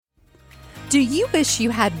Do you wish you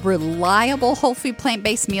had reliable whole food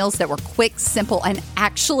plant-based meals that were quick, simple, and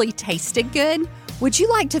actually tasted good? Would you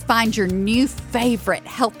like to find your new favorite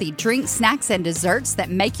healthy drinks, snacks, and desserts that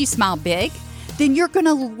make you smile big? Then you're going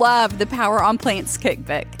to love the Power on Plants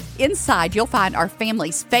cookbook. Inside, you'll find our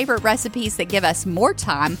family's favorite recipes that give us more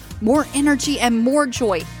time, more energy, and more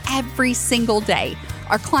joy every single day.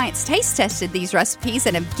 Our clients taste tested these recipes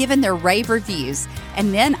and have given their rave reviews.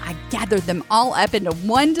 And then I gathered them all up into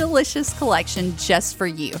one delicious collection just for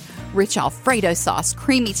you. Rich Alfredo sauce,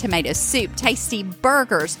 creamy tomato soup, tasty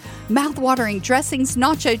burgers, mouth-watering dressings,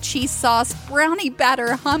 nacho cheese sauce, brownie batter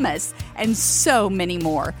hummus, and so many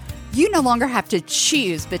more. You no longer have to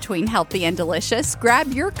choose between healthy and delicious.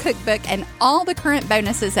 Grab your cookbook and all the current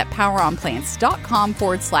bonuses at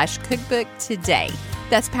poweronplants.com/cookbook today.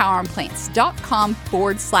 That's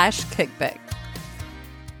poweronplants.com/cookbook.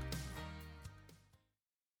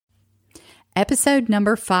 Episode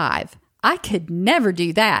number 5. I could never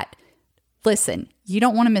do that. Listen, you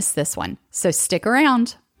don't want to miss this one, so stick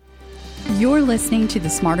around. You're listening to the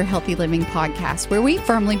Smarter Healthy Living podcast, where we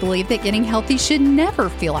firmly believe that getting healthy should never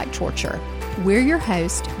feel like torture. We're your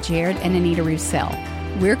hosts, Jared and Anita Roussel.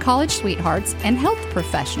 We're college sweethearts and health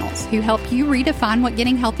professionals who help you redefine what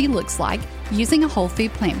getting healthy looks like using a whole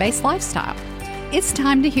food plant-based lifestyle. It's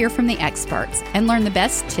time to hear from the experts and learn the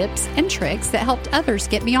best tips and tricks that helped others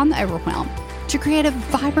get beyond the overwhelm to create a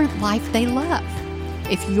vibrant life they love.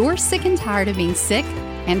 If you're sick and tired of being sick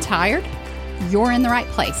and tired, you're in the right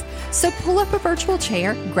place. So pull up a virtual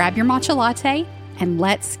chair, grab your matcha latte, and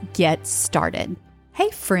let's get started.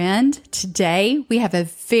 Hey friend, today we have a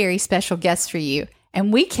very special guest for you,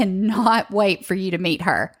 and we cannot wait for you to meet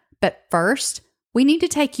her. But first, we need to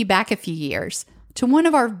take you back a few years to one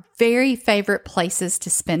of our very favorite places to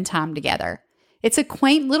spend time together. It's a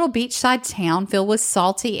quaint little beachside town filled with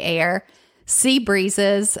salty air, sea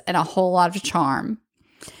breezes, and a whole lot of charm.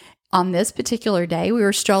 On this particular day, we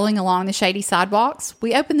were strolling along the shady sidewalks.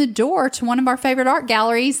 We opened the door to one of our favorite art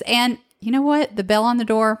galleries, and you know what? The bell on the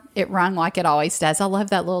door, it rung like it always does. I love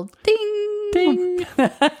that little ding. Ding.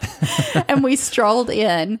 And we strolled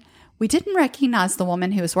in. We didn't recognize the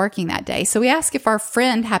woman who was working that day, so we asked if our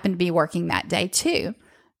friend happened to be working that day too.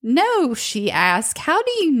 No, she asked, how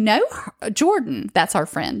do you know her? Jordan? That's our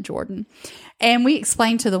friend, Jordan. And we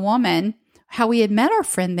explained to the woman how we had met our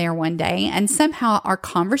friend there one day, and somehow our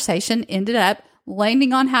conversation ended up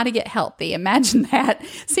landing on how to get healthy. Imagine that.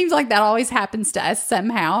 Seems like that always happens to us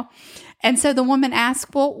somehow. And so the woman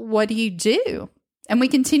asked, well, what do you do? And we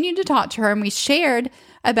continued to talk to her, and we shared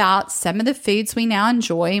about some of the foods we now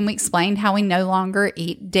enjoy, and we explained how we no longer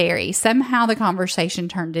eat dairy. Somehow the conversation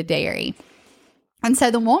turned to dairy. And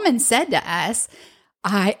so the woman said to us,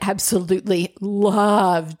 I absolutely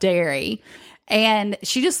love dairy. And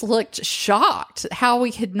she just looked shocked how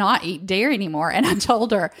we could not eat dairy anymore. And I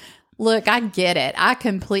told her, look, I get it. I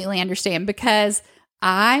completely understand, because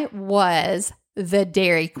I was the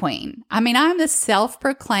dairy queen. I mean, I'm the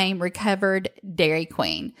self-proclaimed recovered dairy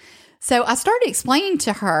queen. So I started explaining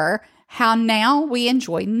to her how now we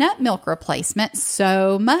enjoy nut milk replacement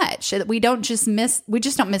so much that we just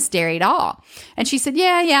don't miss dairy at all. And she said,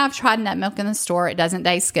 yeah, I've tried nut milk in the store. It doesn't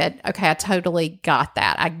taste good. Okay, I totally got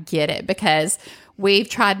that. I get it, because we've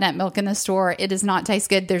tried nut milk in the store. It does not taste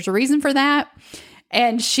good. There's a reason for that.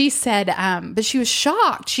 And she said, but she was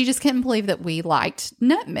shocked. She just couldn't believe that we liked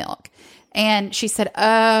nut milk. And she said,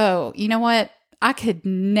 oh, you know what? I could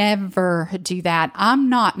never do that. I'm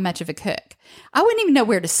not much of a cook. I wouldn't even know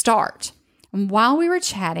where to start. And while we were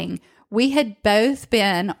chatting, we had both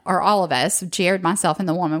been, or all of us, Jared, myself, and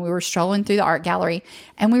the woman, we were strolling through the art gallery,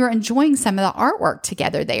 and we were enjoying some of the artwork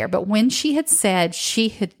together there. But when she had said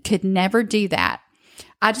she could never do that,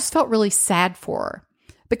 I just felt really sad for her,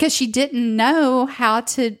 because she didn't know how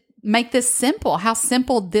to make this simple, how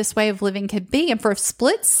simple this way of living could be. And for a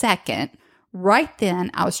split second, right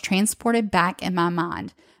then, I was transported back in my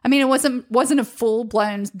mind. I mean, it wasn't a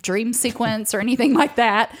full-blown dream sequence or anything like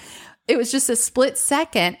that. It was just a split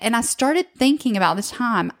second, and I started thinking about the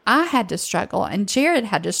time I had to struggle and Jared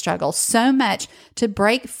had to struggle so much to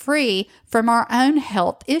break free from our own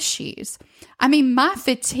health issues. I mean, my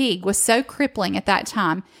fatigue was so crippling at that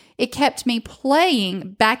time. It kept me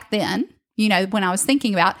playing back then, when I was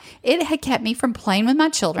thinking about it, had kept me from playing with my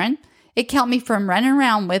children. It kept me from running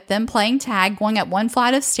around with them, playing tag, going up one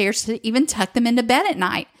flight of stairs to even tuck them into bed at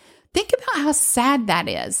night. Think about how sad that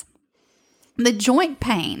is. The joint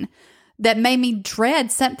pain that made me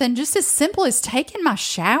dread something just as simple as taking my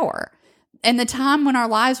shower, and the time when our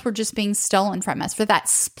lives were just being stolen from us. For that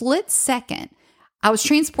split second, I was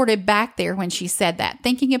transported back there when she said that,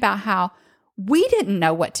 thinking about how we didn't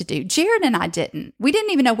know what to do. Jared and I didn't. We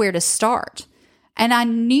didn't even know where to start. And I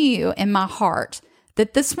knew in my heart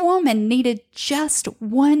that this woman needed just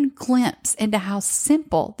one glimpse into how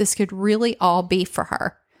simple this could really all be for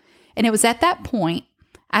her. And it was at that point,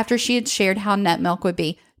 after she had shared how nut milk would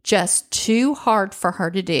be just too hard for her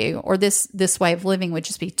to do, or this way of living would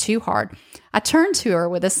just be too hard, I turned to her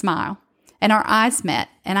with a smile and our eyes met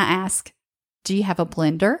and I asked, "Do you have a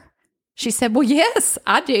blender?" She said, "Well, yes,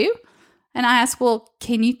 I do." And I asked, "Well,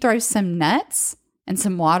 can you throw some nuts and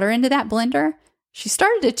some water into that blender?" She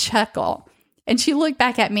started to chuckle and she looked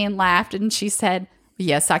back at me and laughed and she said,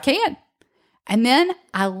 "Yes, I can." And then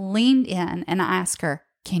I leaned in and I asked her,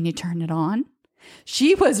 "Can you turn it on?"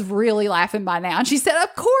 She was really laughing by now. And she said,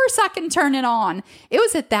 "Of course I can turn it on." It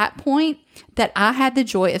was at that point that I had the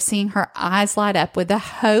joy of seeing her eyes light up with the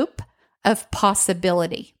hope of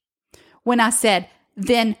possibility. When I said,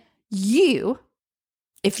 "Then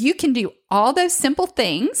if you can do all those simple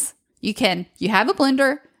things, you have a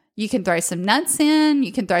blender, you can throw some nuts in,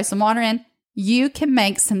 you can throw some water in, you can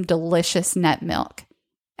make some delicious nut milk."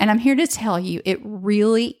 And I'm here to tell you, it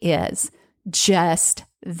really is just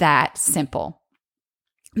that simple.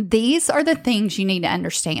 These are the things you need to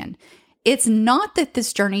understand. It's not that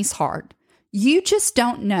this journey's hard. You just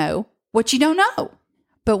don't know what you don't know.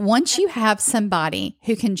 But once you have somebody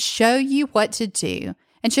who can show you what to do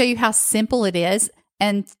and show you how simple it is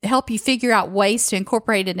and help you figure out ways to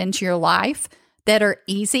incorporate it into your life that are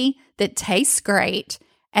easy, that taste great,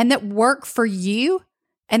 and that work for you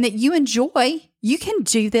and that you enjoy, you can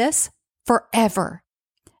do this forever.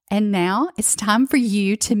 And now it's time for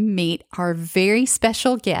you to meet our very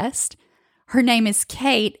special guest. Her name is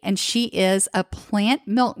Kate, and she is a plant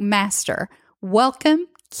milk master. Welcome,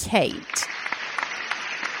 Kate.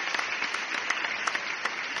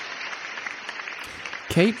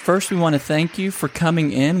 Kate, first we want to thank you for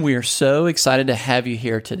coming in. We are so excited to have you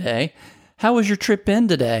here today. How was your trip in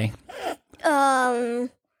today?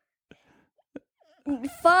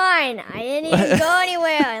 Fine. I didn't even go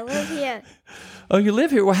anywhere. I live here. Oh, you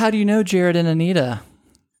live here? Well, how do you know Jared and Anita?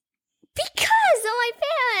 Because of my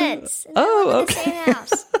parents. Oh, In the okay. same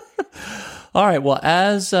house. All right. Well,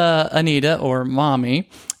 as Anita or Mommy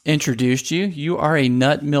introduced you, you are a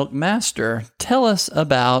nut milk master. Tell us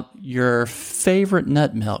about your favorite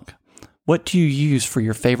nut milk. What do you use for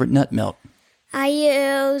your favorite nut milk? I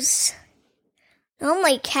use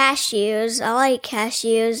normally cashews. I like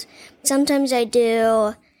cashews. Sometimes I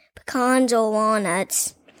do pecans or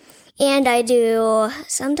walnuts. And I do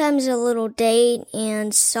sometimes a little date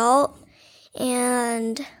and salt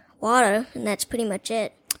and water, and that's pretty much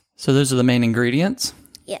it. So those are the main ingredients?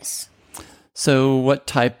 Yes. So what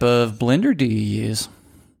type of blender do you use?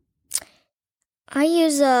 I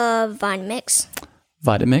use a Vitamix.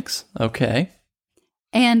 Vitamix, okay.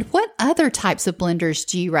 And what other types of blenders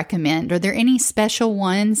do you recommend? Are there any special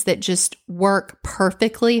ones that just work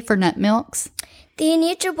perfectly for nut milks? The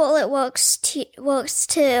NutriBullet works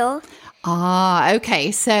too. Ah,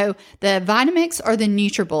 okay. So the Vitamix or the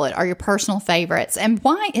NutriBullet are your personal favorites. And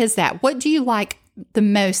why is that? What do you like the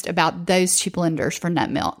most about those two blenders for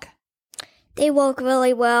nut milk? They work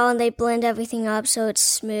really well and they blend everything up so it's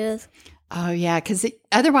smooth. Oh, yeah, because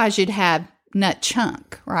otherwise you'd have nut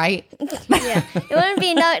chunk, right? Yeah, it wouldn't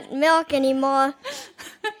be nut milk anymore.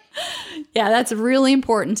 Yeah, that's really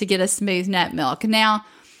important to get a smooth nut milk. Now,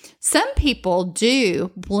 some people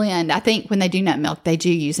do blend. I think when they do nut milk, they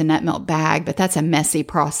do use a nut milk bag, but that's a messy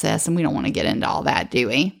process, and we don't want to get into all that, do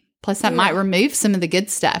we? Plus, that might remove some of the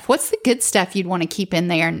good stuff. What's the good stuff you'd want to keep in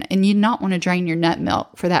there, and you'd not want to drain your nut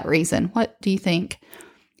milk for that reason? What do you think?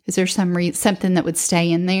 Is there something that would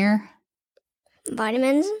stay in there?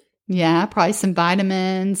 Vitamins? Yeah, probably some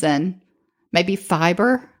vitamins and maybe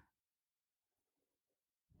fiber.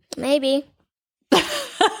 Maybe.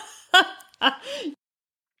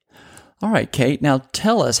 All right, Kate. Now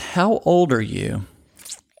tell us, how old are you?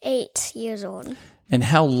 8 years old. And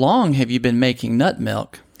how long have you been making nut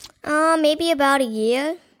milk? Maybe about a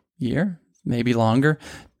year. Year? Maybe longer?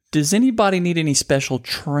 Does anybody need any special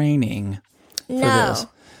training for this?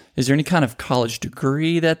 Is there any kind of college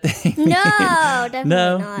degree that they No, definitely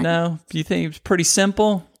not. No. Do you think it's pretty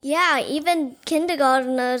simple? Yeah, even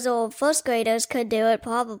kindergartners or first graders could do it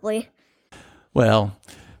probably. Well,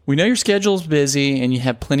 we know your schedule's busy and you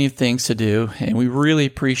have plenty of things to do, and we really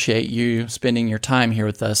appreciate you spending your time here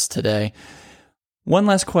with us today. One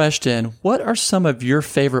last question. What are some of your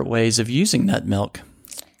favorite ways of using nut milk?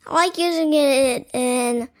 I like using it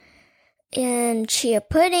in chia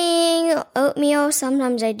pudding, oatmeal.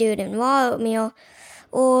 Sometimes I do it in raw oatmeal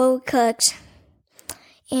or cooked.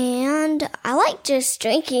 And I like just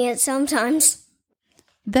drinking it sometimes.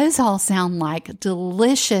 Those all sound like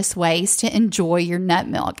delicious ways to enjoy your nut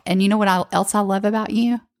milk. And you know what else I love about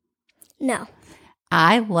you? No.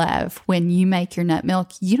 I love when you make your nut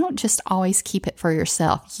milk, you don't just always keep it for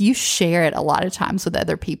yourself. You share it a lot of times with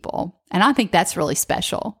other people. And I think that's really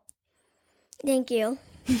special. Thank you.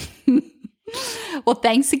 Well,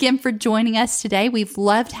 thanks again for joining us today. We've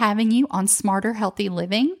loved having you on Smarter Healthy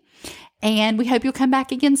Living. And we hope you'll come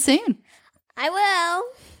back again soon. I will.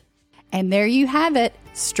 And there you have it,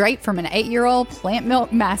 straight from an 8-year-old plant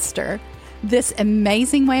milk master. This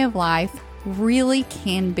amazing way of life really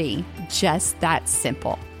can be just that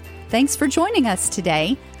simple. Thanks for joining us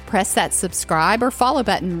today. Press that subscribe or follow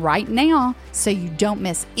button right now so you don't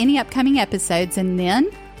miss any upcoming episodes. And then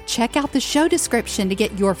check out the show description to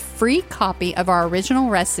get your free copy of our original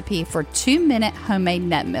recipe for 2-minute homemade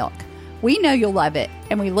nut milk. We know you'll love it,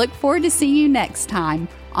 and we look forward to seeing you next time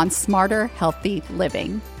on Smarter Healthy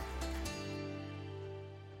Living.